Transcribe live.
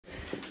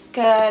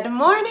Good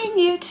morning,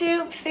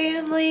 YouTube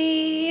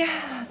family.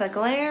 The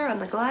glare on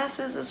the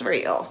glasses is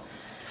real.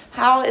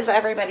 How is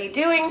everybody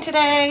doing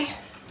today?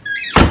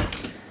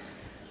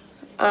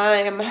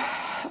 I'm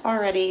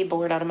already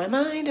bored out of my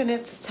mind and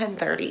it's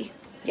 10:30.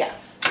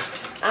 Yes,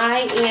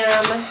 I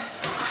am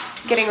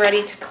getting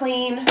ready to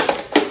clean.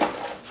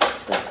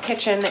 This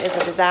kitchen is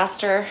a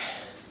disaster.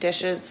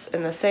 Dishes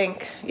in the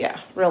sink. Yeah,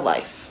 real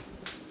life.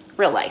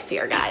 Real life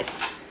here,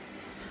 guys.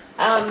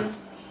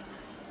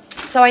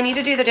 So I need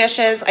to do the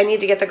dishes. I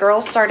need to get the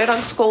girls started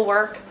on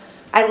schoolwork.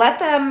 I let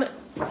them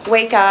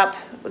wake up.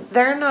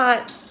 They're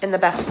not in the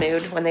best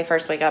mood when they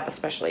first wake up,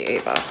 especially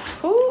Ava.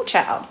 Ooh,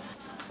 child.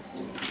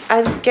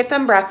 I get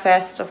them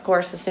breakfast, of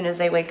course, as soon as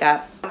they wake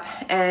up,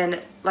 and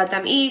let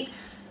them eat,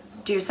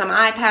 do some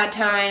iPad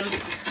time,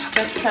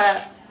 just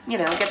to, you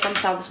know, get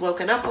themselves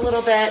woken up a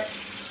little bit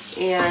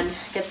and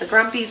get the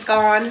grumpies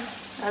gone,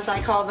 as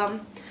I call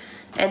them.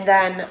 And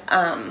then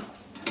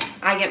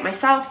I get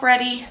myself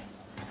ready.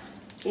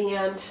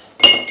 And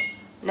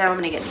now I'm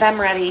gonna get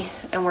them ready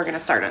and we're gonna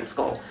start on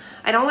school.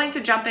 I don't like to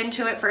jump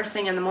into it first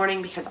thing in the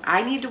morning because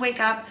I need to wake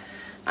up,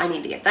 I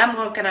need to get them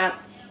woken up,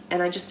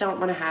 and I just don't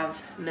want to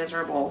have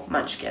miserable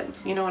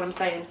munchkins. You know what I'm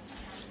saying?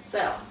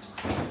 So,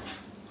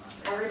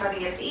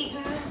 everybody has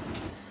eaten.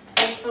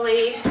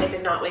 Thankfully, they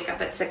did not wake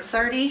up at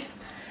 6:30,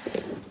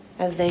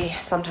 as they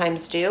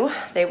sometimes do.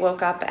 They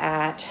woke up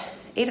at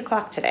 8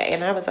 o'clock today,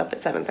 and I was up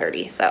at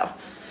 7:30, so.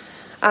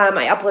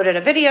 I uploaded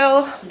a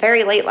video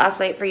very late last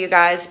night for you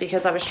guys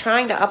because I was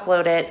trying to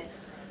upload it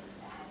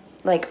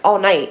like all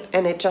night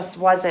and it just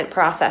wasn't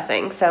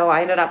processing. So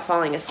I ended up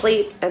falling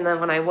asleep, and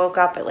then when I woke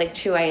up at like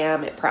 2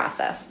 a.m. it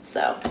processed.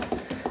 So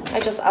I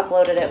just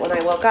uploaded it when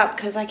I woke up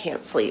because I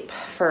can't sleep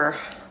for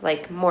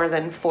like more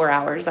than 4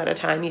 hours at a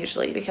time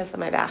usually because of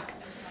my back.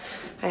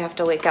 I have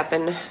to wake up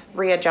and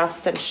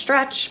readjust and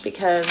stretch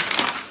because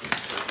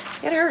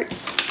it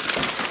hurts.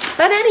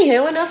 But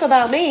anywho, enough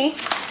about me.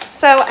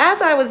 So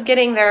as I was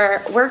getting their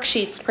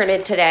worksheets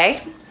printed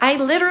today, I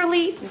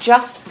literally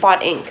just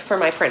bought ink for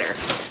my printer.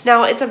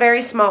 Now, it's a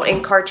very small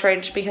ink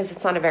cartridge because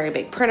it's not a very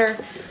big printer.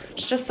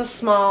 It's just a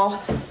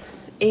small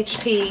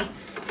HP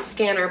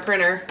scanner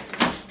printer,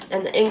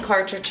 and the ink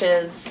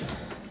cartridges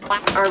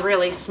are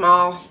really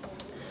small.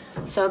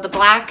 So the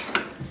black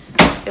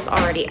is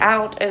already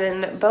out, and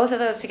then both of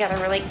those together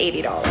were like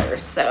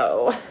 $80.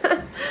 So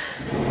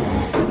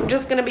I'm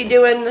just gonna be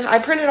doing, I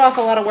printed off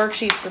a lot of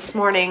worksheets this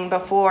morning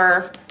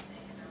before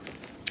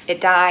it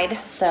died,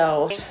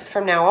 so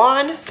from now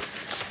on,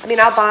 I mean,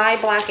 I'll buy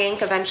black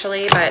ink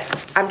eventually, but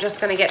I'm just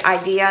gonna get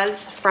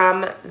ideas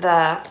from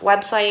the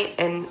website,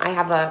 and I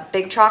have a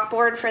big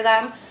chalkboard for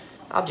them.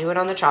 I'll do it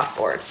on the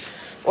chalkboard,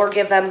 or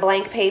give them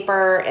blank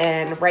paper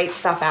and write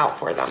stuff out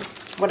for them,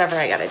 whatever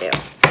I gotta do.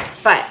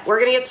 But we're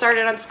gonna get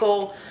started on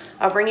school.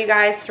 I'll bring you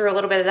guys through a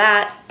little bit of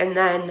that, and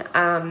then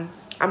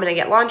I'm gonna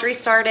get laundry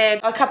started.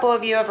 A couple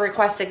of you have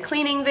requested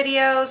cleaning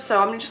videos, so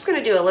I'm just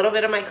gonna do a little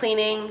bit of my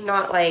cleaning,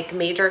 not like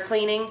major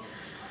cleaning.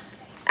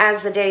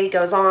 As the day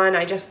goes on,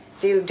 I just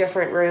do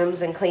different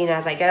rooms and clean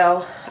as I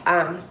go,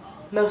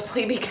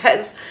 mostly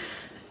because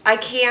I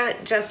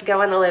can't just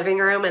go in the living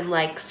room and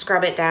like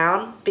scrub it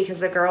down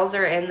because the girls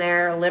are in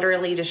there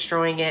literally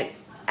destroying it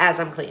as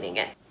I'm cleaning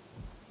it.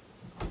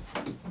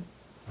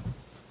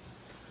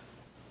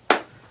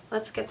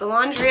 Let's get the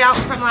laundry out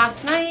from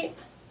last night.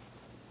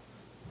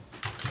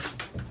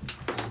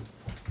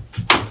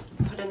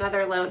 Put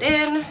another load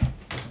in.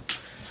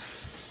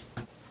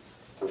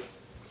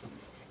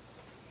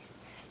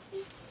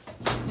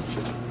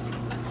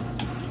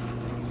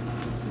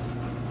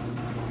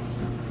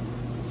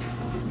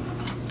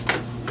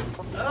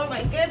 Oh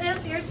my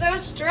goodness, you're so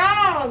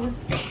strong.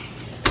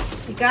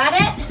 You got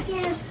it?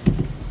 Yeah.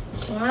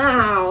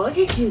 Wow, look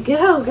at you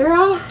go,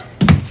 girl.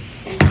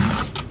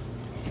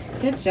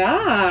 Good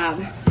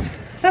job.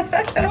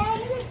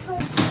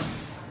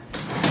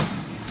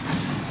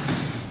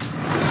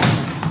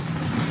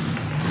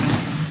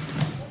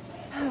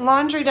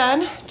 Laundry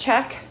done,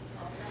 check.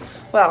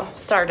 Well,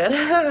 started.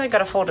 I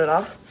gotta fold it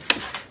off,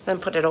 then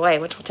put it away,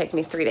 which will take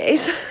me 3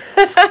 days,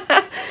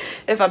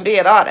 if I'm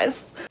being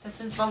honest. This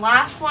is the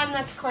last one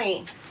that's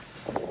clean.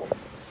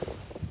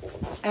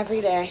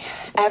 Every day,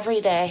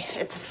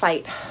 it's a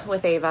fight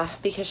with Ava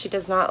because she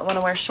does not want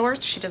to wear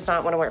shorts. She does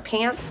not want to wear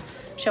pants.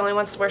 She only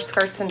wants to wear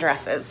skirts and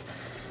dresses.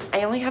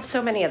 I only have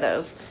so many of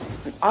those.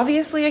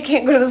 Obviously, I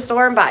can't go to the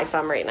store and buy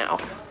some right now.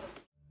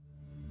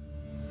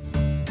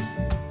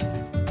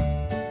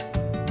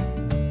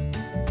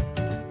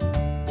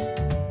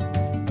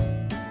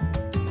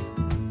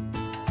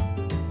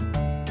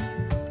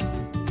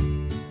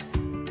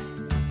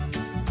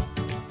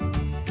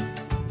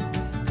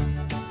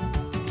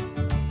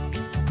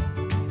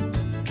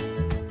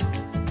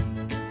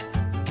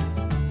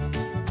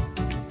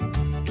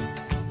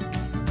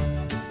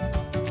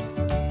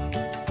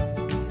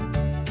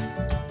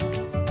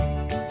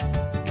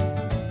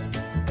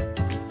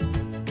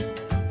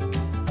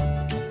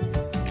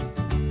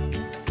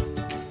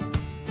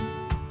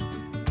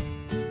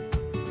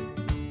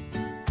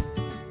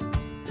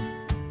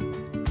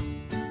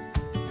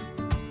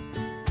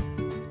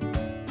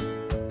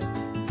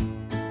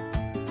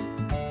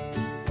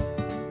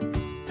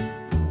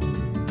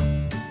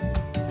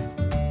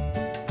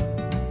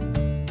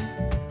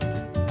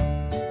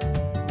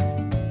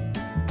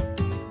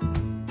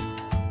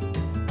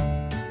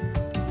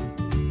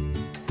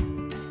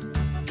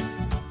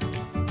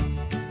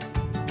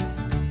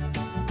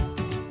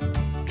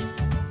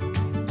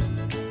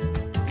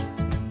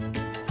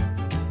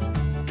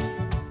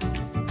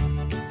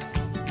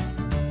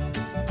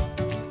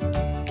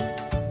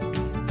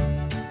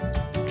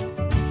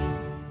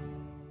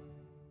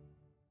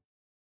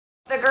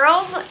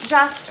 girls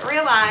just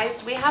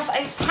realized we have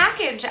a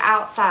package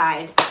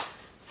outside.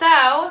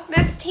 So,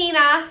 Miss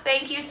Tina,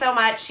 thank you so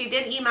much. She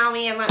did email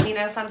me and let me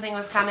know something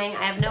was coming.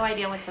 I have no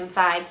idea what's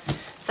inside.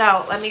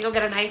 So, let me go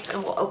get a knife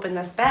and we'll open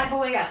this bad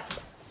boy up.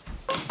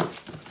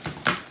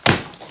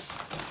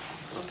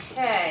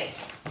 Okay.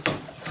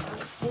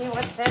 Let's see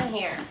what's in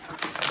here.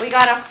 We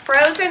got a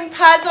Frozen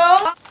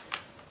puzzle.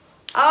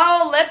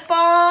 Oh, lip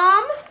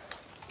balm.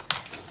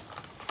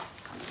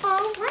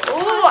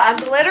 Oh, a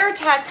glitter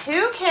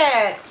tattoo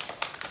kit.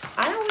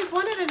 I always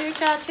wanted a new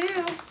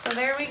tattoo, so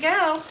there we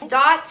go.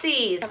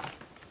 Dotsies.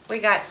 We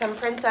got some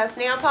princess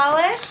nail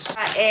polish.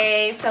 Got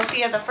a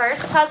Sophia the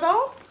First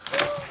puzzle.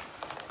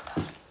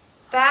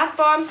 Bath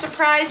bomb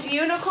surprise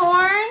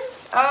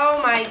unicorns.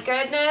 Oh my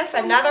goodness,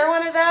 another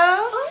one of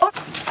those.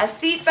 A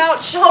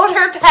seatbelt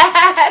shoulder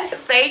pad.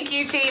 Thank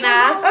you,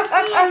 Tina.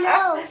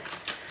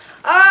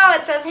 Oh,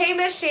 it says, hey,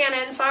 Miss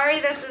Shannon, sorry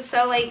this is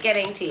so late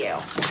getting to you.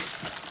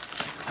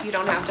 You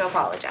don't have to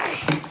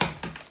apologize.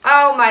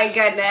 Oh my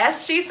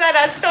goodness, she sent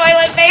us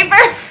toilet paper.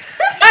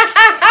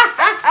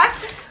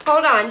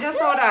 Hold on, just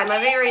hold on.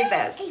 Let me read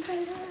this.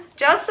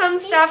 Just some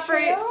stuff for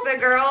the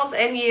girls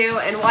and you,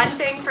 and one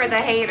thing for the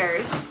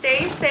haters.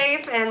 Stay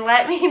safe and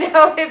let me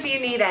know if you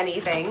need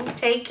anything.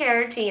 Take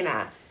care,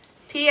 Tina.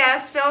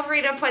 P.S. Feel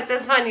free to put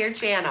this on your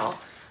channel.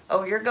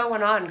 Oh, you're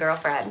going on,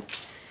 girlfriend.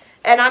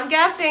 And I'm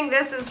guessing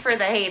this is for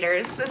the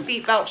haters, the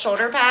seatbelt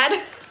shoulder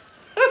pad.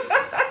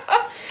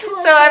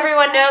 So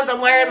everyone knows I'm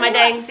wearing my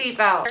dang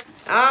seatbelt.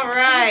 All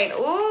right.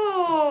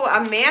 Ooh,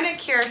 a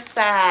manicure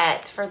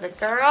set for the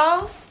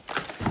girls.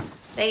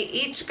 They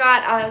each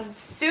got a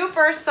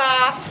super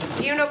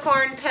soft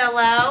unicorn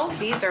pillow.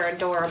 These are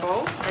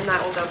adorable, and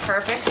that will go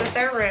perfect with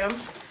their room.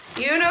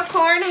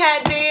 Unicorn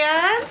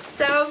headbands.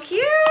 So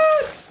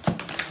cute.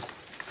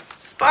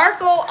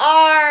 Sparkle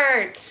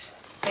art.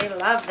 They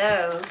love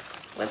those.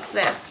 What's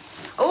this?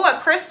 Oh, a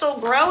crystal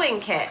growing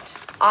kit.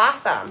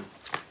 Awesome.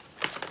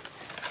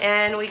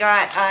 And we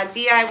got a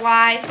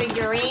DIY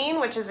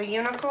figurine, which is a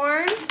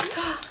unicorn.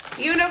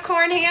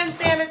 Unicorn hand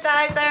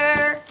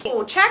sanitizer.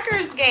 Oh,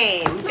 checkers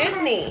game.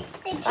 Disney.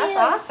 That's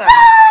awesome.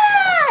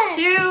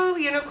 2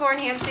 unicorn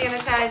hand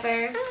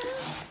sanitizers.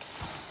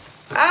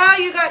 Oh,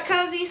 you got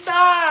cozy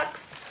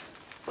socks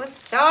with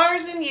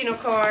stars and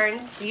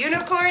unicorns.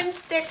 Unicorn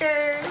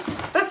stickers.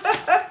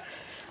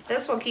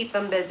 This will keep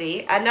them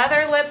busy.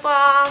 Another lip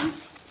balm.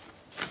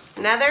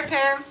 Another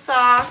pair of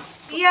socks.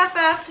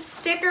 BFF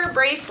sticker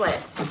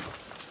bracelets.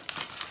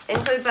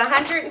 Includes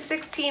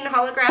 116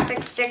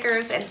 holographic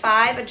stickers and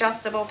 5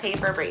 adjustable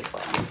paper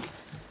bracelets.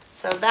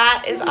 So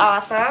that is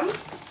awesome.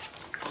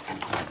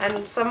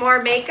 And some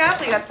more makeup.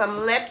 We got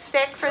some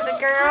lipstick for the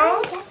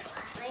girls.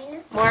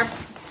 More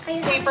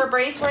paper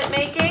bracelet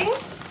making.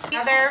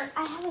 Another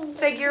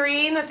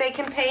figurine that they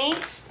can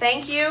paint.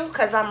 Thank you,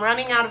 because I'm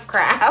running out of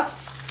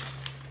crafts.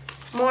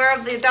 More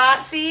of the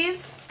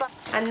Dotsies.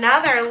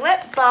 Another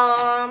lip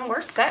balm.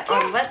 We're set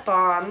on lip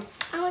balms.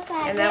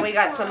 And then we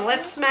got some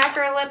Lip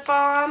Smacker lip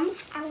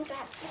balms.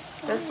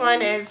 This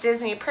one is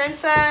Disney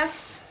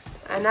Princess.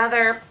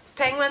 Another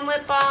penguin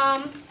lip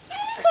balm.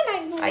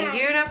 A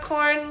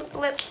unicorn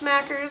Lip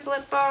Smackers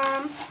lip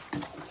balm.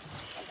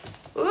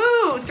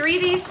 Ooh,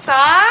 3D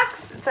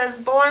socks. It says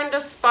Born to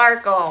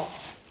Sparkle.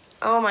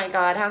 Oh my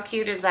god, how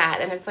cute is that?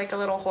 And it's like a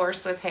little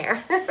horse with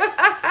hair.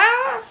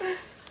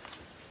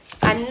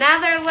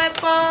 Another lip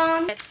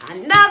balm.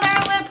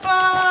 Another lip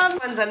balm.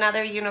 One's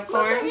another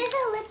unicorn.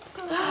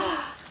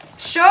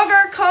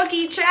 Sugar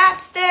cookie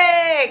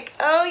chapstick.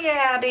 Oh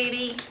yeah,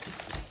 baby.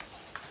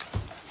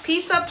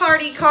 Pizza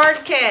party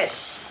card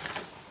kits.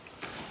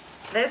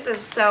 This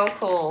is so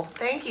cool.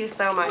 Thank you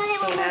so much,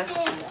 Tina.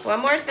 One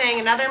more thing.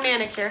 Another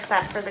manicure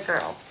set for the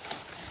girls.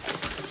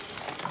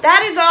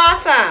 That is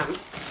awesome.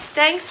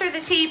 Thanks for the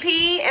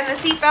TP and the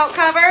seatbelt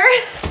cover.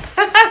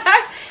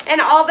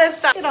 And all this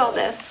stuff. Look at all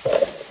this.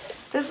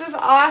 This is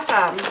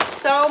awesome.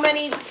 So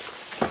many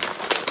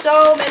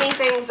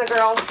things the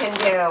girls can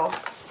do.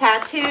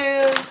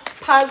 Tattoos,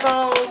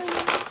 puzzles,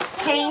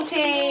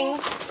 painting,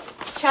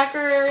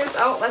 checkers.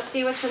 Oh, let's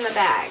see what's in the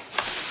bag.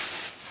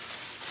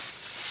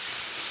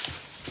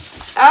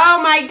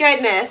 Oh my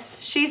goodness.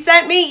 She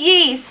sent me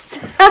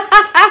yeast.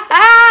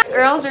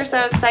 Girls are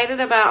so excited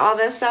about all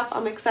this stuff.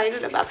 I'm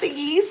excited about the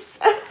yeast.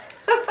 And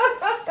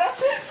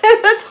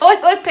the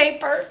toilet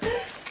paper.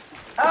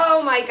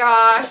 Oh my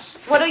gosh.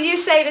 What do you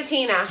say to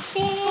Tina?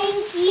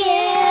 Thank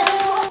you.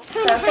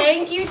 So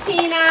thank you,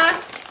 Tina.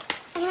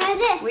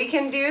 We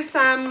can do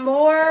some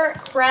more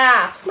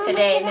crafts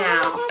today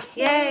now.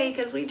 Yay,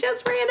 because we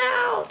just ran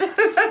out.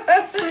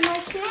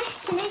 Mama,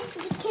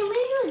 can we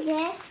do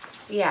this?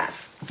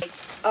 Yes.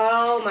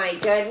 Oh my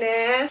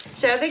goodness.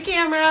 Show the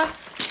camera.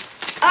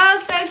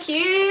 Oh, so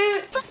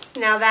cute.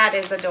 Now that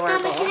is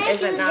adorable,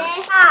 is it not?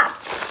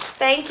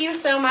 Thank you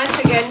so much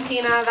again,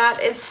 Tina.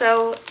 That is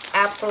so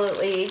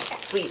absolutely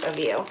sweet of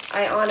you.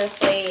 I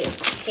honestly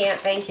can't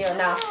thank you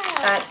enough.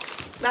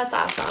 That's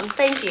awesome.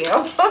 Thank you.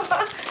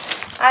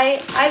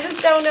 I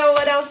just don't know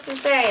what else to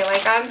say.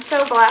 Like, I'm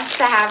so blessed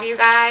to have you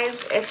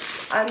guys.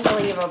 It's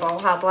unbelievable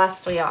how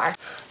blessed we are.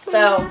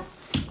 So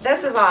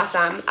this is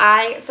awesome.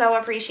 I so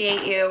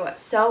appreciate you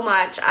so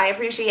much. I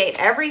appreciate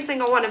every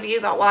single one of you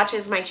that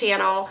watches my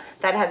channel,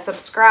 that has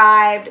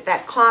subscribed,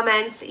 that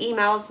comments,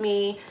 emails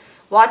me,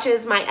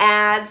 watches my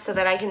ads so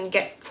that I can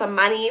get some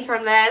money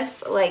from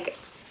this. Like,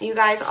 you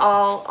guys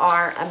all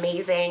are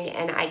amazing,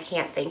 and I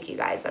can't thank you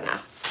guys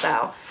enough.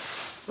 So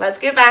let's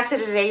get back to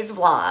today's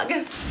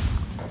vlog.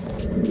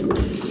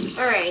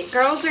 All right,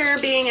 girls are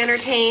being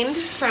entertained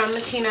from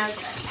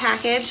Tina's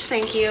package.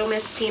 Thank you,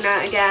 Miss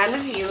Tina,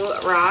 again. You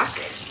rock.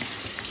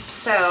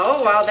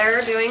 So while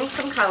they're doing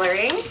some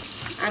coloring,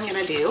 I'm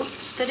gonna do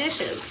the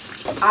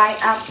dishes. I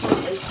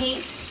absolutely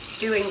hate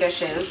doing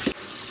dishes,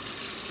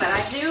 but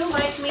I do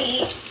like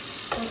me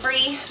some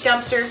free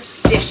dumpster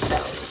dish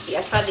soap.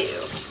 Yes, I do.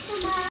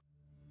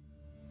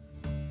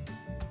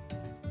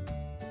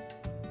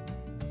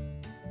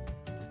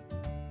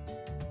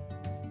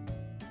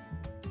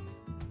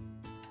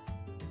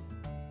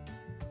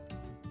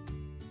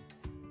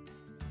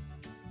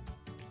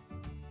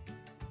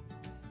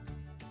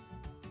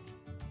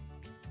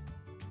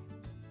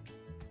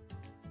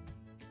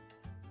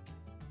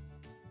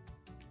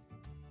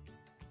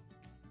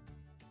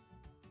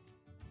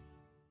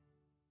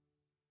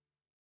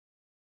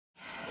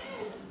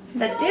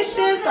 The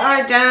dishes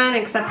are done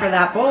except for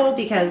that bowl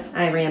because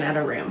I ran out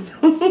of room.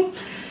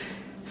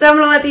 So I'm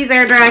gonna let these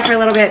air dry for a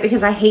little bit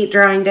because I hate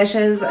drying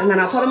dishes, and then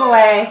I'll put them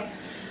away.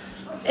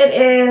 It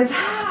is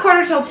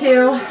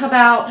 1:45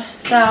 about,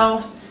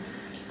 so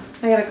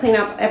I gotta clean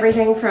up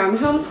everything from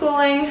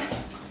homeschooling,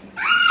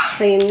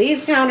 clean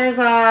these counters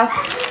off,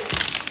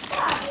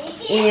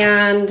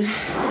 and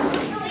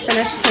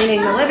finish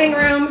cleaning the living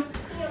room,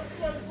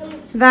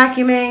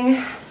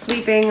 vacuuming,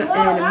 sweeping,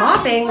 and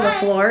mopping the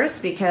floors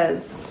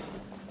because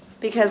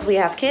we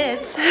have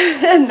kids.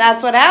 And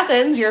that's what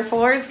happens. Your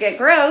floors get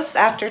gross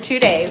after 2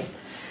 days.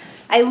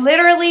 I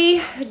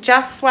literally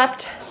just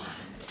swept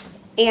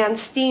and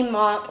steam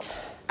mopped.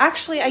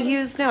 Actually, I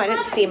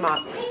didn't steam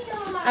mop.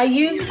 I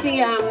used the,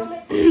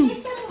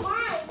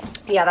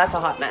 yeah, that's a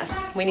hot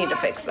mess. We need to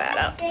fix that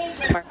up.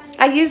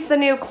 I used the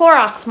new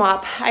Clorox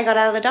mop I got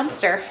out of the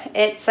dumpster.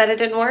 It said it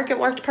didn't work. It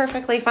worked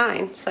perfectly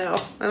fine. So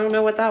I don't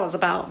know what that was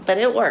about, but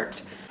it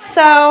worked.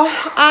 So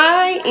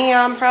I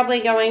am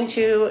probably going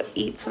to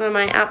eat some of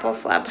my apple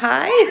slab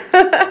pie.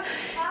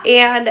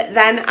 And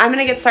then I'm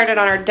gonna get started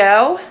on our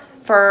dough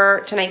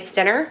for tonight's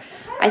dinner.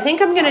 I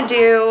think I'm gonna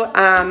do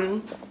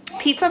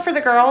pizza for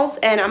the girls,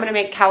 and I'm gonna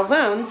make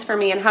calzones for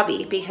me and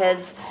hubby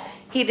because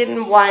he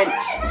didn't want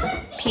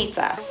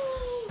pizza.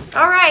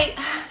 All right,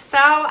 so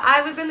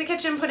I was in the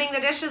kitchen putting the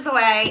dishes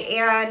away,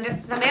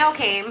 and the mail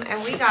came,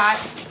 and we got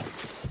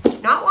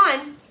not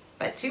one,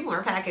 but 2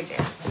 more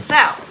packages. So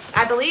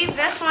I believe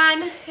this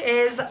one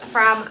is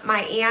from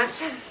my aunt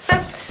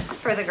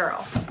for the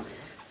girls.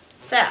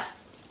 So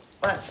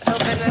let's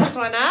open this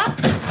one up.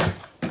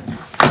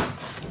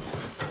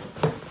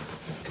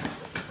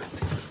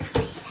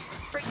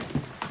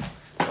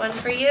 One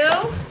for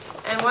you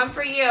and one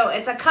for you.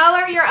 It's a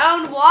color your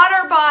own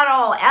water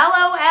bottle.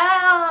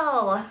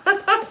 LOL.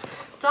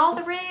 It's all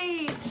the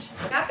rage.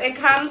 Yep, it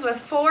comes with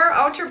 4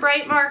 ultra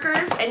bright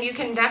markers, and you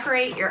can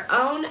decorate your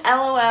own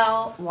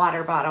LOL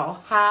water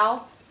bottle.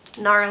 How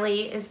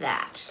gnarly is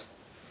that?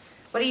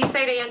 What do you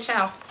say to Aunt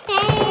Shell?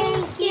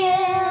 Thank you.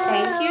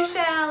 Thank you,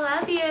 Shell.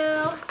 Love you.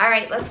 All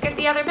right, let's get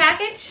the other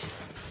package.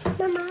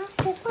 Mama,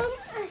 this one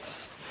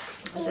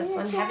Is this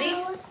one heavy?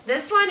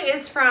 This one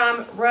is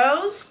from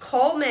Rose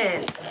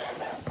Coleman.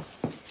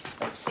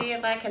 Let's see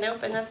if I can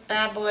open this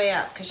bad boy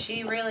up, because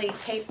she really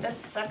taped this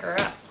sucker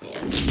up,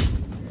 man.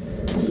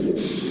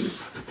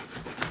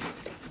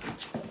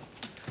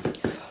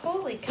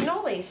 Holy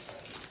cannolis.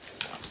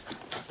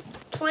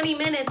 20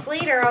 minutes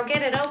later, I'll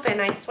get it open,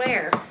 I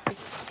swear.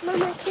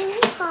 Mama, can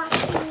you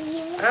copy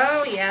you?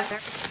 Oh, yeah.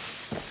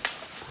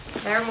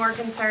 They're more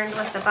concerned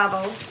with the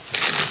bubbles.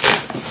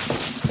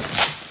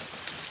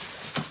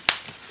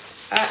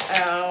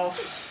 Uh-oh.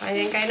 I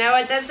think I know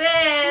what this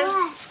is.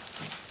 What?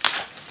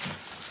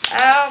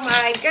 Oh,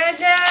 my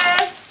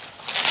goodness.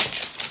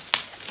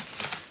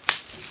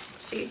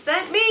 She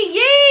sent me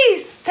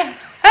yeast.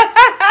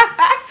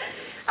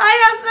 I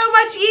have so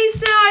much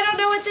yeast now, I don't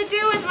know what to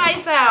do with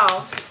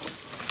myself.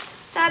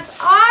 That's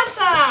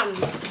awesome.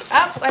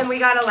 Oh, and we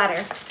got a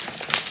letter.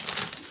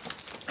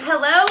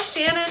 Hello,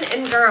 Shannon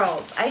and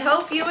girls. I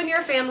hope you and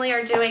your family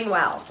are doing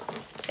well.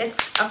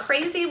 It's a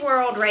crazy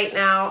world right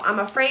now. I'm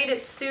afraid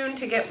it's soon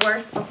to get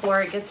worse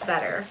before it gets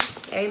better.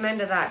 Amen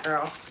to that,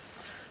 girl.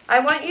 I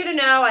want you to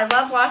know I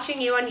love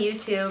watching you on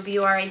YouTube.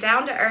 You are a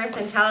down-to-earth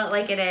and tell it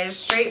like it is,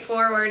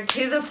 straightforward,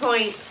 to the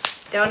point,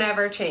 don't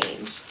ever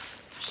change.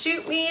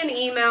 Shoot me an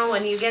email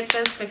when you get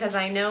this because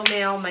I know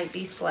mail might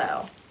be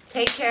slow.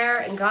 Take care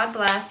and God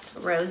bless,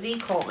 Rosie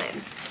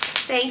Coleman.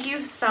 Thank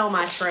you so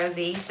much,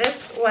 Rosie.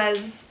 This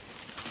was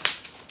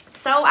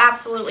so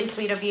absolutely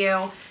sweet of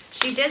you.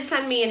 She did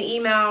send me an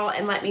email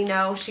and let me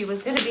know she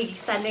was going to be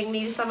sending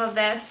me some of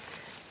this.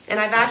 And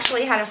I've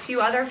actually had a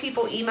few other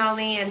people email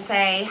me and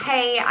say,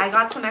 hey, I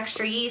got some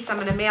extra yeast. I'm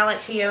going to mail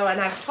it to you. And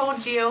I've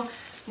told you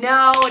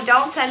No,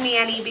 don't send me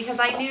any because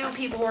I knew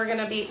people were going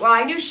to be, well,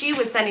 I knew she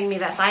was sending me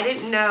this. I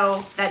didn't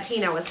know that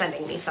Tina was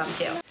sending me some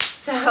too.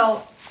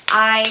 So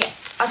I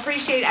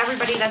appreciate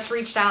everybody that's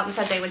reached out and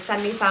said they would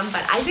send me some,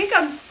 but I think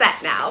I'm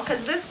set now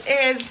because this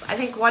is, I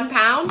think, 1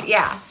 pound.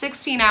 Yeah,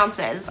 16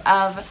 ounces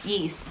of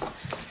yeast.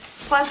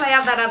 Plus I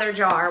have that other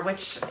jar,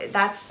 which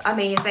that's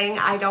amazing.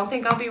 I don't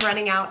think I'll be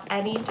running out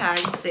anytime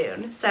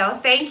soon. So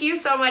thank you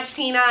so much,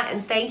 Tina,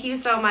 and thank you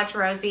so much,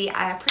 Rosie.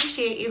 I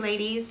appreciate you,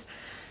 ladies.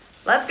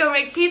 Let's go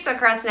make pizza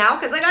crust now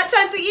because I got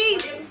tons of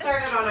yeast. Getting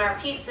started on our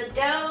pizza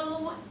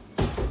dough.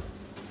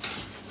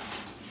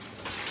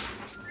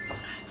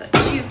 It's a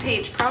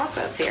 2-page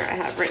process here I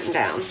have written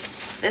down.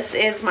 This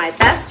is my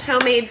best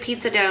homemade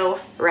pizza dough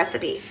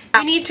recipe.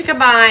 You need to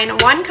combine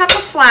 1 cup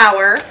of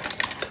flour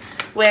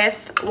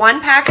with 1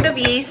 packet of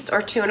yeast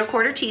or 2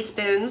 1/4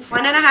 teaspoons,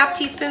 1 1/2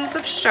 teaspoons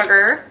of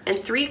sugar, and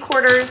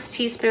 3/4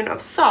 teaspoon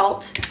of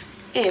salt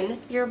in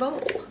your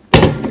bowl.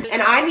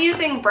 And I'm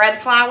using bread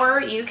flour.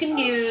 You can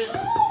use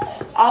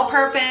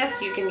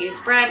all-purpose, you can use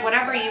bread,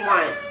 whatever you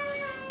want.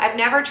 I've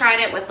never tried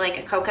it with like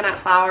a coconut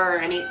flour or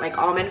any like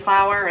almond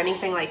flour or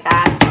anything like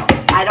that, so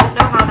I don't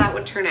know how that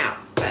would turn out,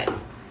 but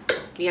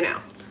you know.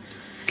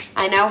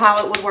 I know how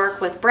it would work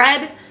with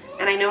bread,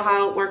 and I know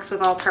how it works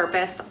with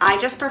all-purpose. I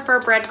just prefer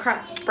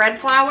bread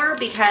flour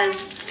because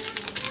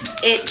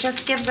it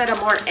just gives it a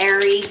more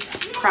airy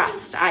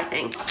crust, I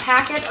think. A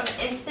packet of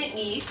instant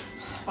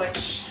yeast,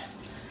 which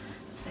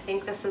I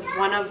think this is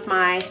one of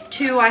my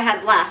 2 I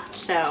had left,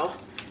 so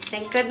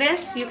thank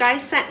goodness you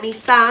guys sent me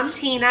some,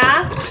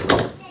 Tina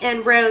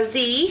and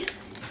Rosie.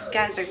 You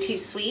guys are too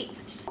sweet.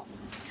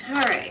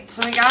 All right,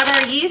 so we got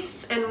our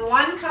yeast and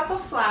 1 cup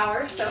of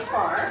flour so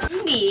far.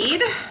 We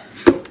need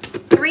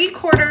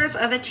 3/4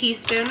 of a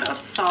teaspoon of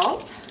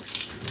salt.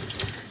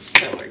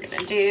 So we're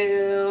gonna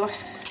do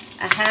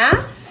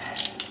 1/2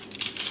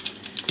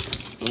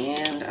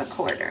 and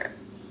 1/4.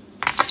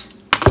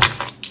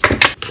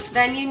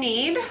 Then you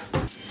need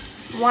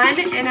 1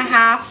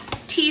 1/2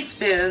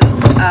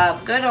 teaspoons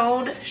of good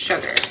old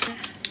sugar.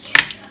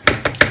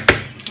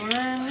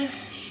 1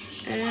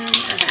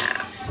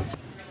 1/2.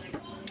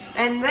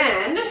 And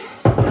then,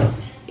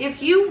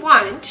 if you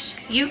want,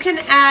 you can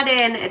add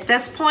in, at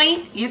this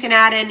point, you can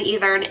add in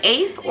either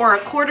 1/8 or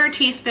 1/4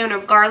 teaspoon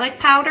of garlic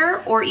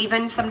powder or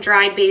even some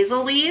dried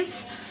basil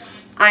leaves.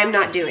 I'm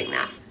not doing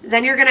that.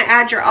 Then you're gonna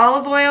add your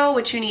olive oil,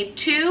 which you need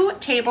 2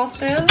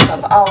 tablespoons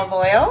of olive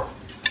oil.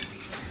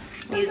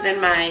 I'm using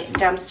my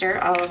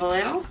dumpster olive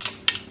oil.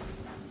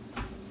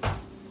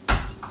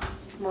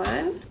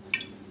 1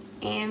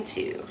 and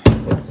 2.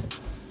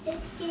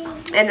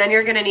 And then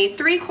you're gonna need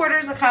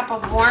 3/4 cup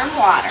of warm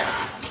water.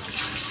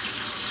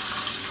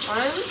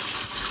 1,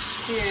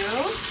 2,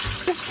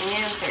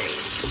 and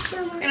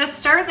 3. I'm gonna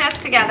stir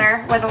this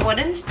together with a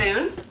wooden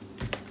spoon.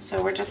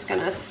 So we're just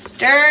gonna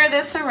stir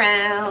this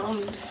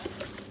around.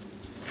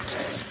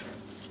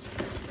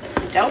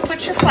 Don't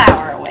put your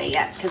flour away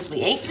yet because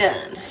we ain't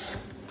done.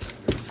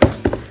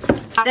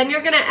 Then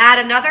you're gonna add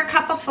another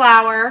cup of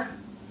flour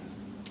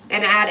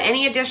and add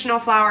any additional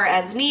flour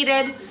as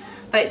needed.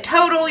 But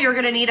total, you're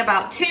gonna need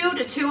about 2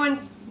 to 2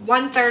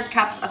 1/3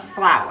 cups of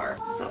flour.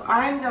 So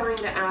I'm going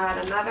to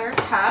add another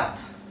cup.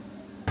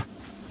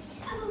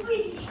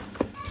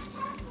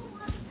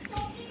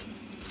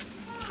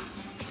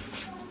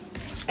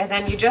 And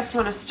then you just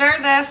wanna stir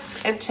this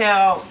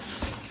until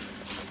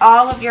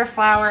all of your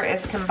flour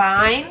is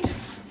combined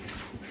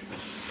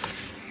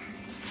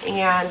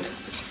and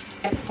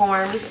it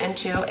forms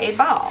into a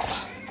ball.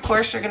 Of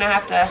course, you're gonna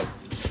have to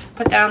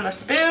put down the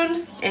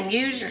spoon and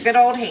use your good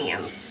old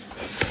hands.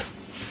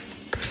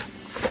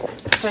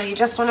 So you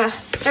just want to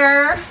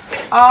stir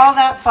all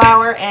that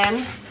flour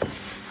in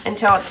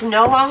until it's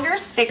no longer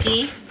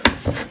sticky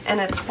and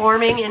it's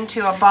forming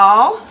into a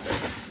ball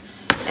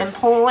and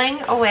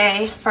pulling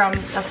away from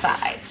the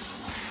sides.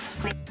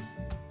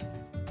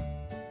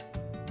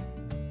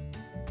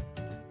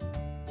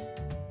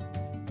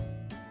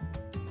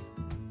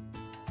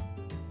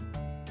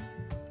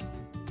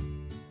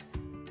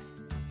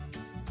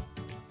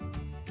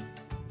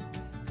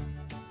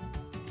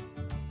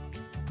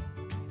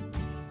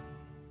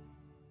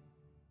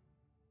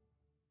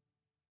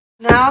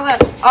 Now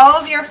that all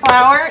of your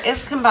flour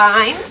is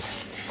combined,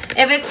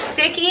 if it's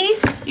sticky,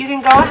 you can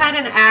go ahead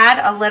and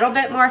add a little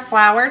bit more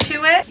flour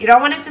to it. You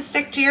don't want it to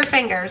stick to your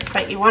fingers,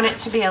 but you want it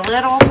to be a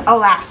little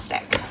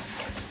elastic.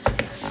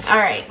 All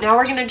right, now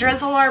we're gonna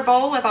drizzle our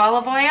bowl with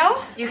olive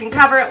oil. You can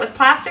cover it with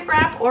plastic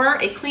wrap or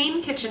a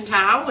clean kitchen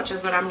towel, which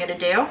is what I'm gonna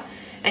do.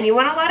 And you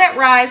wanna let it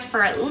rise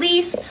for at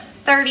least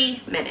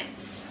 30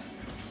 minutes.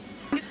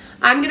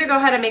 I'm gonna go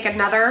ahead and make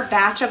another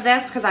batch of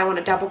this because I want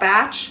a double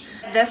batch.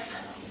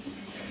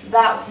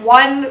 That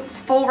one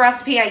full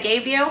recipe I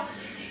gave you,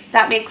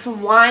 that makes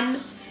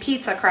 1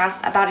 pizza crust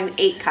about an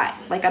 8 cut,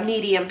 like a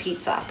medium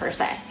pizza per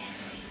se.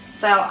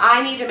 So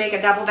I need to make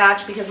a double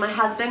batch because my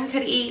husband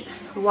could eat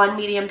 1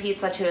 medium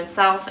pizza to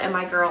himself and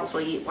my girls will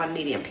eat 1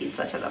 medium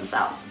pizza to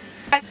themselves.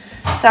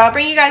 So I'll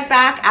bring you guys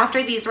back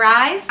after these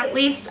rise. At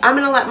least I'm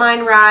gonna let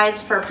mine rise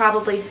for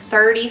probably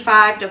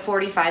 35 to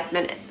 45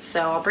 minutes.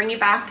 So I'll bring you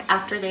back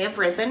after they have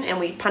risen and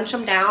we punch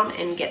them down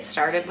and get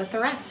started with the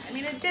rest. I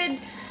mean, it did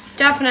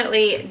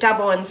definitely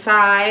double in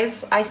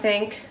size, I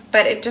think,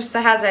 but it just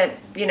hasn't,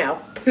 you know,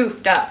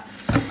 poofed up.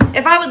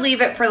 If I would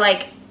leave it for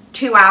like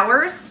 2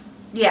 hours,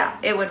 yeah,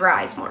 it would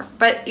rise more,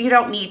 but you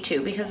don't need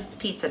to because it's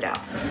pizza dough.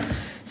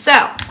 So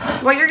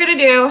what you're gonna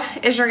do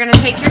is you're gonna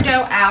take your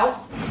dough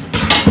out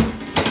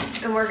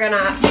and we're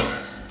gonna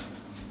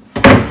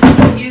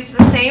use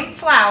the same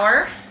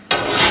flour,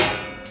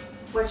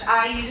 which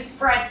I use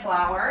bread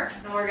flour,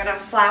 and we're gonna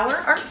flour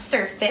our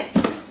surface.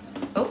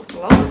 Oh,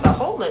 Lord, the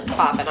whole lid's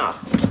popping off.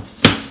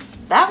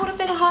 That would have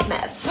been a hot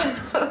mess.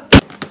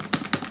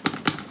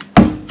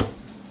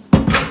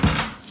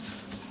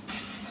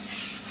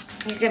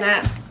 You're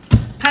gonna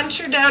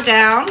punch your dough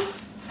down,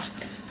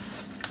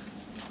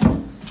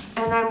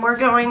 and then we're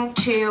going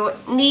to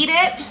knead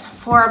it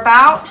for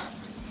about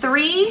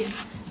 3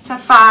 to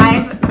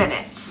 5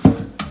 minutes.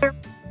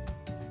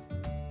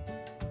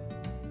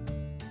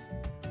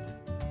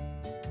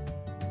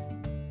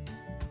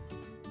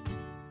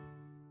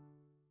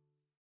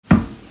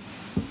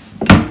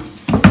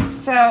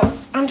 So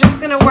I'm just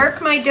gonna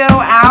work my dough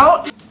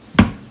out.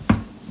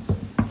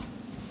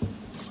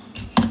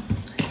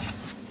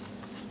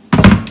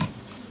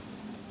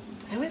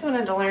 I always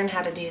wanted to learn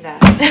how to do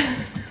that.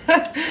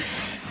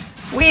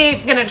 We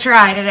ain't gonna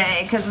try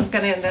today because it's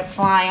gonna end up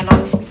flying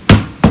on the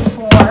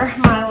floor,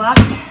 my luck.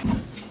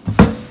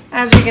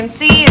 As you can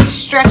see, it's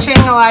stretching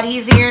a lot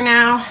easier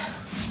now.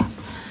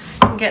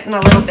 I'm getting a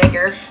little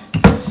bigger.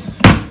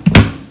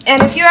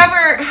 And if you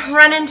ever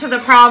run into the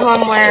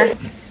problem where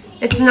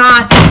it's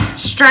not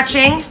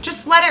stretching,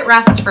 just let it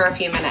rest for a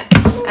few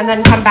minutes and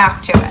then come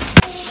back to it.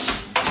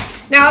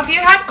 Now, if you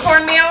had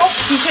cornmeal,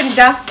 you can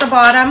dust the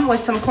bottom with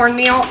some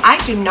cornmeal.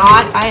 I do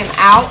not, I am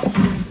out.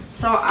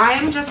 So I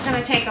am just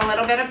gonna take a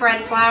little bit of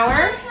bread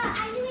flour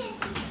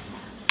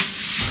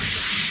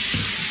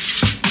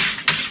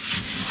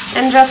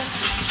and just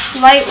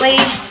lightly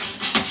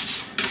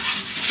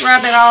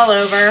rub it all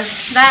over.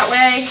 That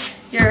way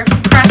your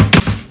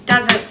crust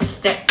doesn't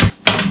stick.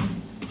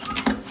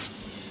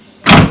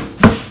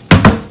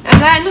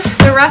 And then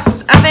the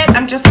rest of it,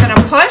 I'm just gonna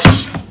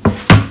push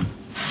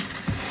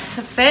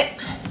to fit.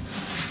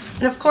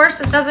 And of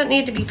course, it doesn't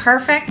need to be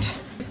perfect.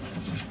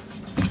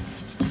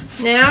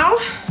 Now,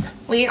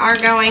 we are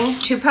going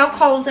to poke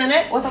holes in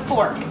it with a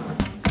fork.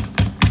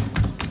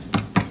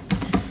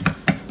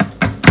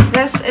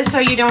 This is so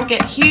you don't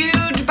get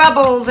huge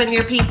bubbles in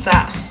your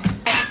pizza.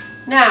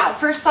 Now,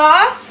 for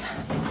sauce,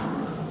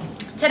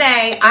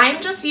 today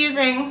I'm just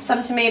using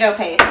some tomato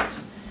paste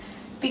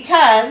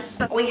because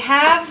we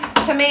have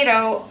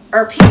tomato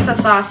or pizza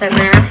sauce in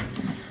there,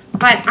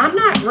 but I'm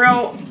not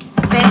real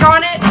big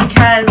on it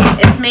because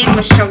it's made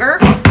with sugar,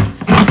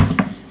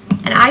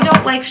 and I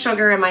don't like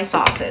sugar in my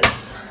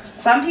sauces.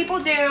 Some people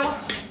do,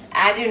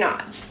 I do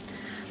not.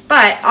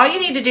 But all you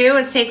need to do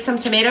is take some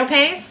tomato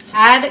paste,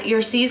 add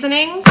your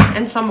seasonings,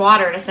 and some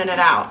water to thin it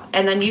out.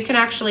 And then you can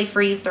actually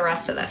freeze the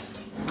rest of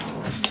this.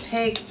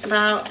 Take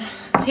about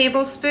a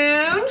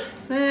tablespoon,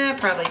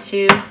 probably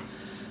 2.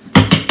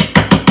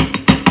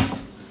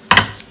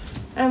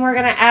 And we're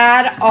gonna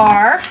add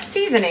our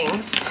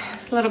seasonings.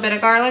 A little bit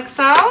of garlic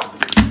salt,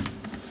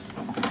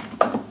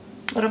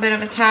 a little bit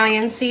of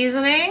Italian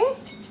seasoning,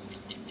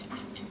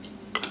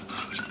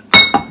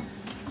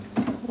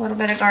 a little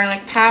bit of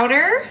garlic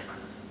powder,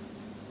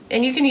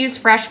 and you can use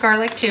fresh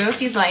garlic too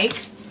if you'd like,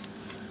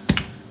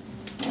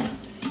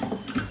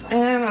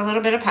 and a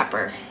little bit of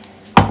pepper.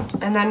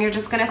 And then you're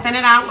just gonna thin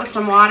it out with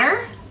some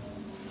water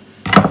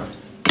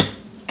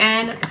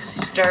and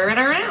stir it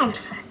around.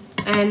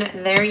 And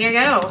there you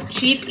go,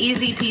 cheap,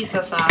 easy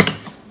pizza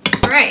sauce.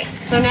 Great,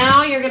 so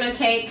now you're gonna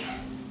take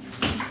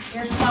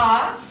your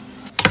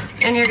sauce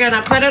and you're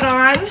gonna put it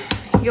on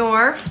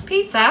your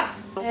pizza.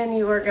 And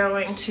you are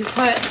going to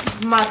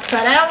put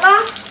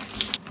mozzarella,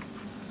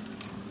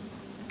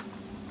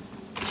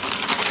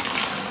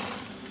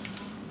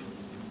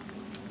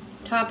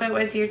 top it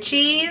with your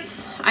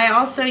cheese. I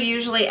also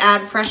usually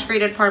add fresh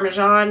grated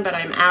Parmesan, but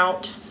I'm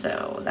out,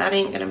 so that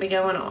ain't gonna be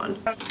going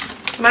on.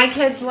 My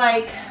kids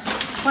like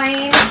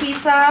plain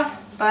pizza,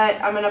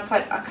 but I'm gonna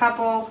put a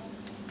couple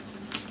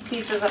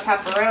pieces of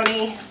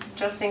pepperoni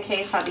just in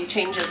case hubby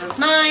changes his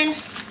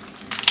mind.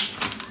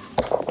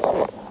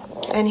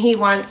 And he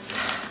wants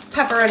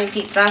pepperoni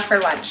pizza for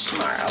lunch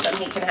tomorrow, then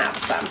he can have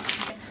some.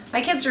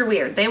 My kids are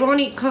weird. They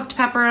won't eat cooked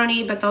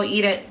pepperoni, but they'll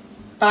eat it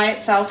by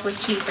itself with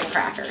cheese and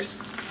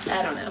crackers.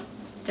 I don't know.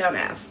 Don't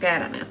ask. I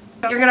don't know.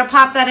 You're gonna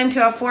pop that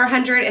into a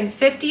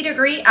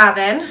 450-degree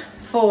oven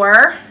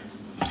for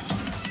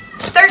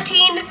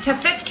 13 to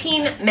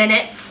 15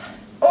 minutes,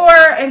 or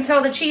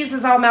until the cheese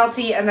is all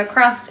melty and the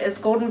crust is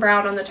golden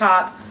brown on the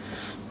top.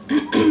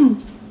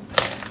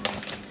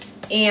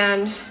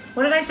 And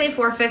what did I say,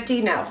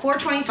 450? No,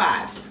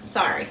 425.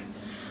 Sorry.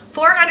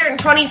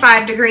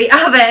 425 degree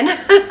oven.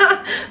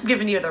 I'm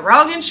giving you the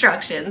wrong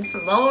instructions,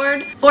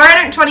 Lord.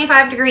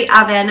 425 degree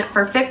oven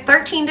for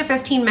 13 to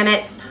 15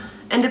 minutes.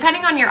 And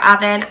depending on your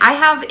oven, I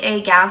have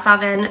a gas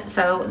oven,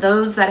 so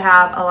those that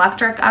have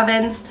electric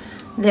ovens,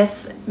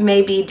 this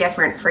may be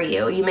different for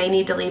you. You may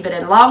need to leave it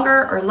in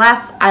longer or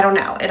less, I don't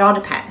know, it all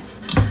depends.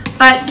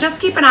 But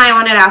just keep an eye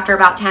on it after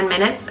about 10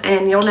 minutes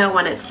and you'll know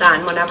when it's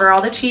done, whenever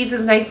all the cheese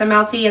is nice and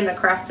melty and the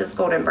crust is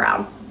golden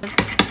brown.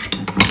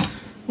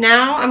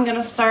 Now I'm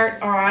gonna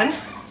start on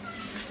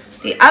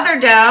the other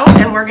dough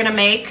and we're gonna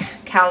make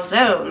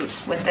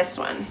calzones with this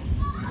one.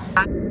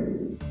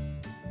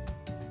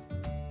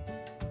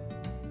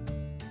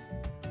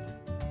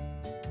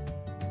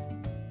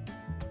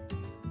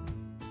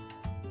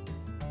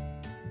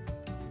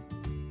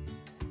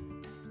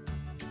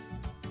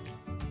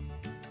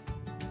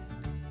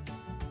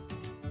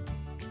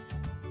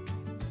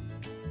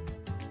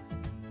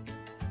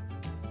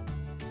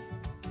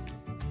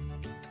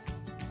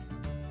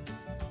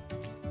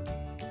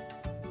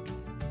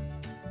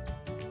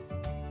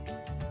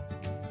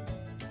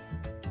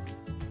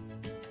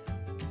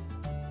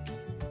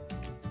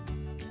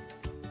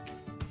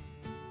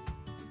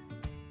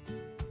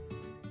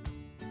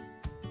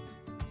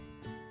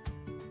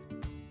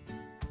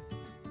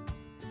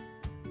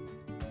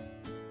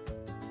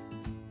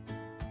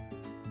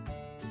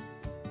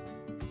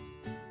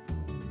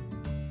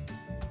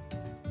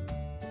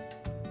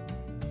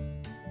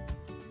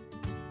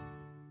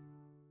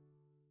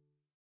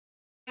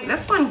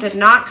 This one did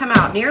not come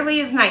out nearly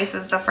as nice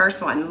as the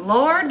first one.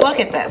 Lord, look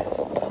at this.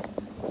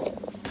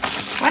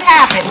 What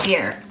happened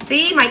here?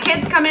 See, my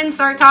kids come in,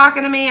 start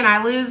talking to me, and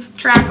I lose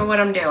track of what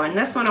I'm doing.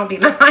 This one will be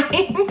mine.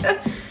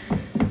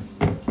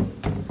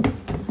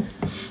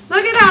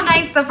 Look at how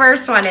nice the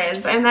first one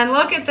is. And then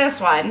look at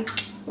this one.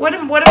 What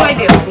am I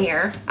doing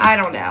here? I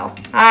don't know.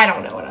 I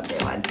don't know what I'm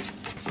doing.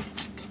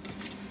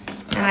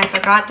 And I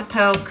forgot to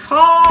poke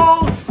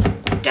holes.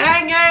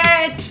 Dang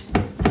it.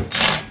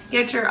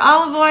 Get your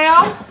olive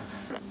oil.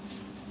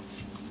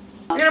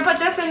 We're going to put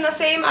this in the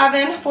same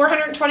oven,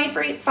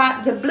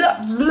 425.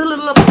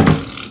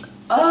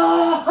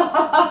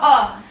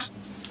 Oh.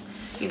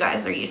 You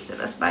guys are used to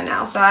this by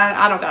now, so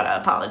I don't got to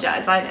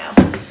apologize. I know.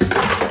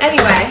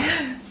 Anyway,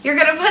 you're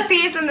going to put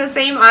these in the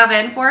same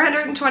oven,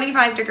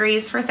 425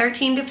 degrees for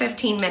 13 to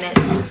 15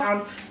 minutes.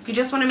 You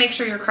just want to make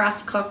sure your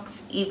crust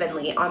cooks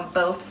evenly on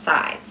both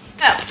sides.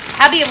 So,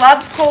 hubby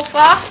loves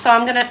coleslaw, so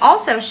I'm going to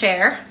also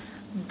share,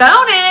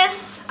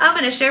 bonus, I'm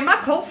going to share my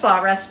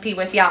coleslaw recipe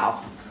with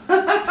y'all.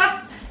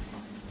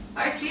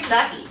 Aren't you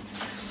lucky?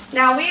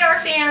 Now, we are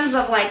fans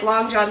of like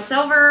Long John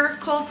Silver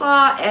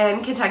coleslaw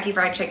and Kentucky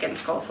Fried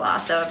Chicken's coleslaw.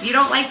 So if you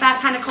don't like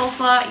that kind of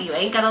coleslaw, you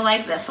ain't gonna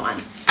like this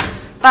one.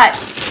 But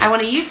I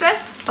want to use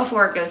this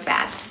before it goes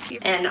bad.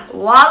 And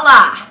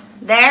voila,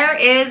 there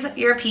is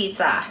your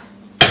pizza.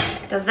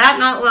 Does that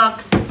not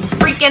look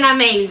freaking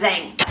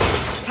amazing?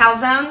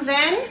 Calzones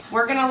in.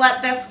 We're gonna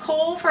let this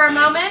cool for a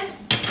moment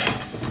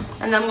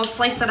and then we'll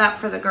slice it up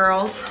for the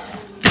girls.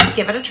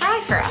 Give it a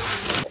try for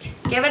us.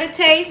 Give it a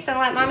taste and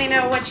let mommy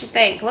know what you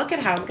think. Look at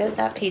how good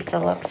that pizza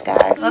looks,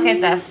 guys. Look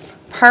at this.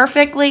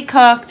 Perfectly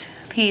cooked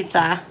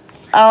pizza.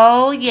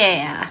 Oh,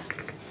 yeah.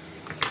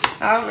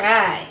 All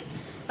right.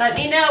 Let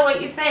me know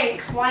what you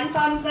think. 1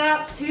 thumbs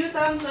up, 2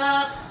 thumbs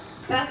up.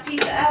 Best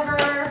pizza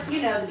ever.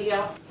 You know the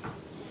deal.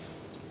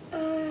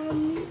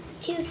 2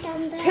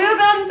 thumbs up. 2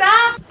 thumbs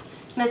up.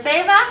 Miss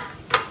Ava,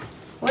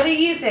 what do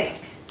you think?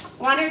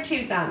 1 or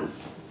 2 thumbs?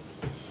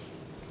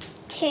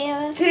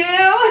 2. 2?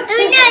 Oh,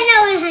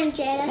 no,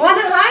 100.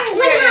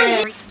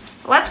 100.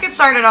 Let's get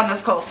started on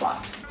this coleslaw.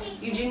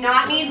 You do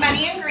not need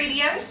many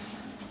ingredients.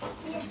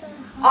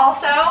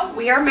 Also,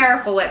 we are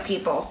Miracle Whip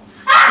people.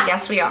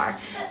 Yes, we are.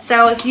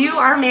 So if you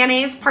are a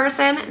mayonnaise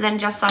person, then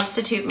just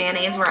substitute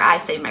mayonnaise where I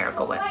say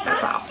Miracle Whip.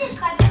 That's all.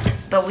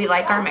 But we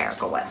like our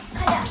Miracle Whip.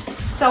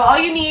 So all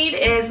you need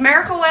is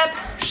Miracle Whip,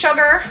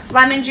 sugar,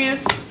 lemon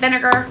juice,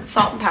 vinegar,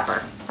 salt, and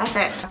pepper. That's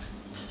it.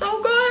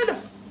 So good.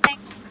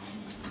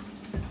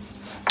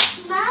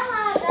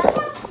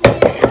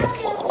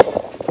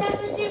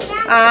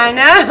 I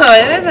know,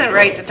 it isn't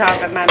right to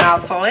talk with my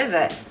mouth full, is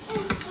it?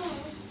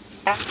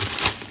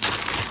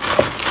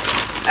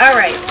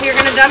 Alright, so you're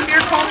going to dump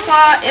your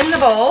coleslaw in the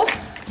bowl.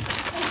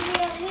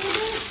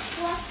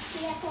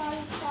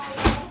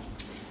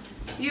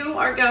 You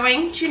are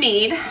going to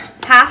need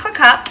 1/2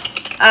 cup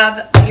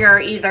of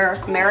your either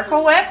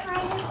Miracle Whip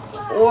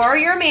or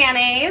your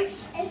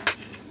mayonnaise.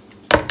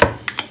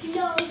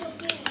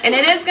 And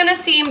it is going to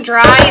seem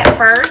dry at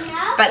first,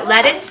 but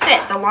let it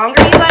sit. The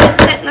longer you let it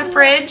sit in the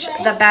fridge,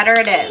 the better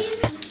it is.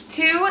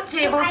 2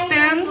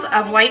 tablespoons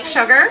of white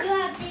sugar.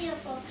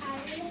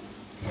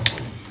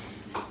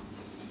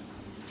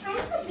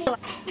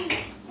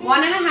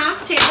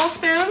 1.5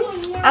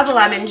 tablespoons of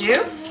lemon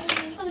juice.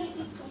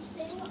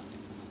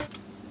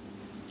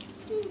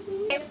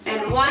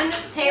 And 1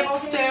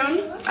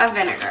 tablespoon of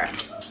vinegar.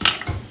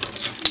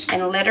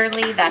 And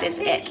literally that is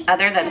it,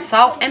 other than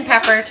salt and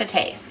pepper to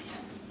taste.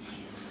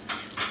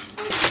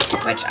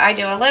 Which I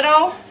do a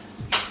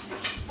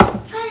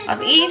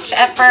of each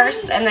at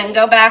first, and then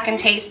go back and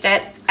taste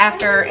it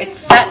after it's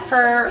set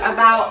for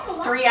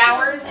about 3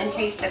 hours and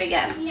taste it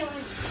again.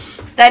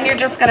 Then you're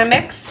just gonna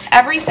mix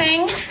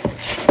everything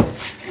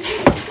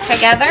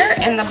together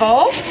in the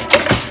bowl.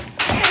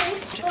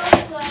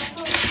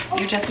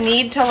 You just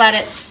need to let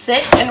it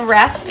sit and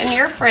rest in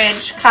your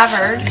fridge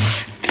covered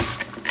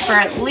for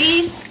at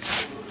least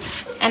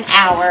an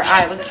hour,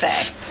 I would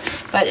say.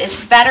 But it's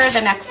better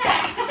the next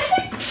day.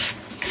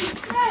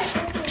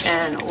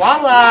 And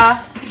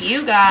voila,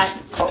 you got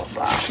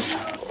coleslaw.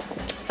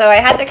 So I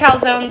had the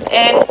calzones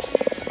in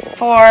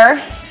for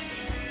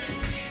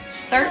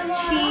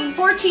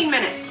 14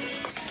 minutes.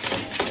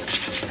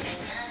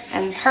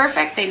 And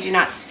perfect, they do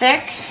not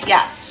stick.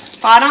 Yes,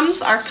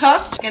 bottoms are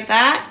cooked. Look at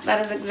that, that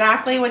is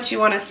exactly what you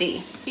want to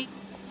see.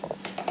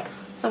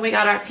 So we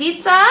got our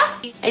pizza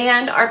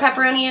and our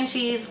pepperoni and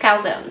cheese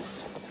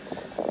calzones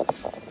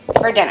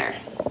for dinner.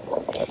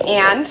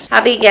 And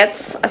hubby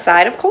gets a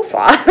side of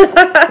coleslaw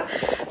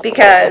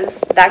because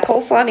that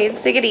coleslaw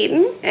needs to get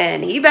eaten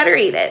and he better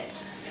eat it.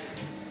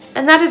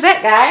 And that is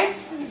it,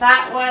 guys.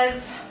 That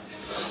was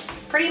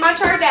pretty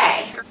much our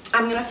day.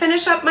 I'm gonna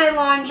finish up my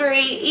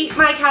laundry, eat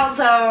my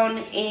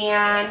calzone,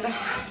 and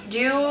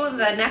do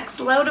the next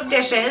load of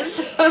dishes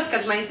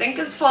because my sink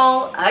is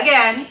full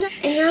again.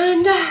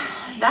 And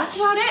that's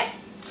about it.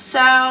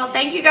 So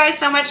thank you guys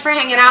so much for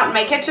hanging out in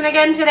my kitchen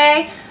again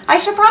today. I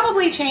should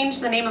probably change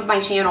the name of my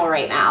channel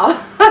right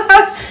now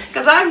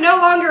because I'm no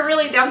longer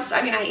really dumpster.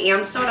 I mean, I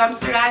am still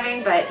dumpster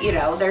diving, but you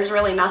know, there's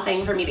really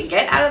nothing for me to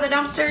get out of the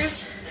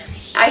dumpsters.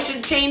 I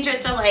should change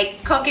it to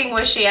like Cooking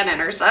with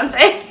Shannon or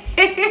something.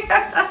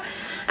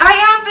 I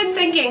have been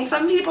thinking,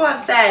 some people have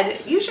said,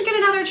 you should get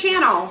another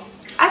channel.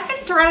 I've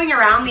been throwing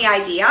around the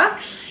idea.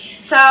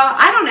 So,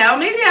 I don't know,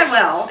 maybe I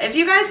will. If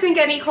you guys think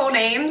any cool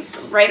names,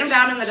 write them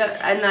down in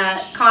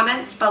the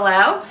comments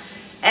below.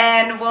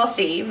 And we'll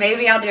see.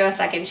 Maybe I'll do a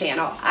second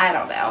channel. I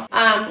don't know.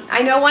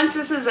 I know once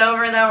this is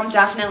over, though, I'm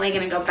definitely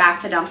going to go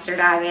back to dumpster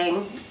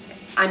diving.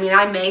 I mean,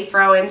 I may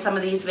throw in some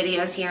of these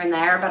videos here and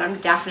there, but I'm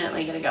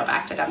definitely going to go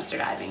back to dumpster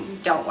diving.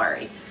 Don't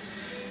worry.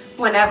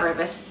 Whenever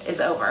this is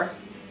over.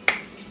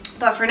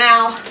 But for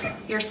now,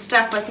 you're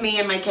stuck with me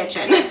in my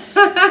kitchen.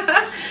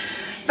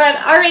 But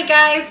alright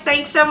guys,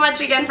 thanks so much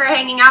again for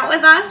hanging out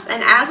with us.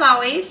 And as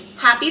always,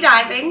 happy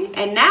diving.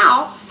 And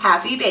now,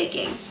 happy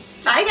baking.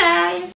 Bye guys.